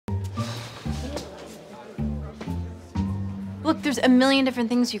Look, there's a million different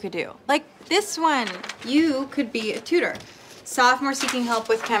things you could do. Like this one. You could be a tutor. Sophomore seeking help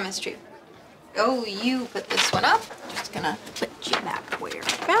with chemistry. Oh, you put this one up. Just gonna put you back where I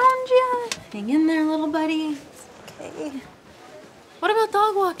found you. Hang in there, little buddy. Okay. What about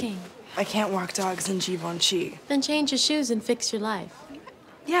dog walking? I can't walk dogs in Givenchy. Then change your shoes and fix your life.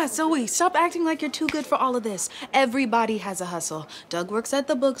 Yeah, Zoey, stop acting like you're too good for all of this. Everybody has a hustle. Doug works at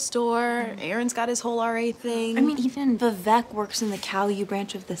the bookstore. Aaron's got his whole RA thing. I mean, even Vivek works in the Cal-U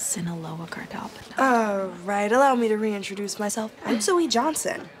branch of the Sinaloa cartel. Right, allow me to reintroduce myself. I'm Zoey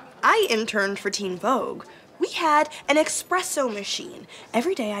Johnson. I interned for Teen Vogue. We had an espresso machine.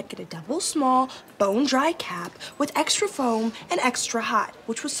 Every day I'd get a double small, bone-dry cap with extra foam and extra hot,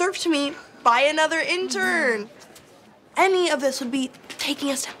 which was served to me by another intern. Any of this would be taking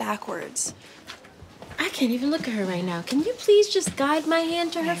a step backwards. I can't even look at her right now. Can you please just guide my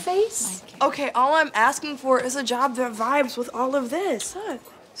hand to her face? Okay, all I'm asking for is a job that vibes with all of this. Look.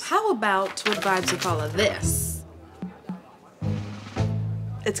 How about what vibes with all of this?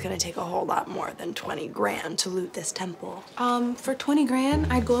 It's gonna take a whole lot more than 20 grand to loot this temple. For 20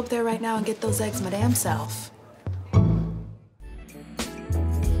 grand, I'd go up there right now and get those eggs my damn self.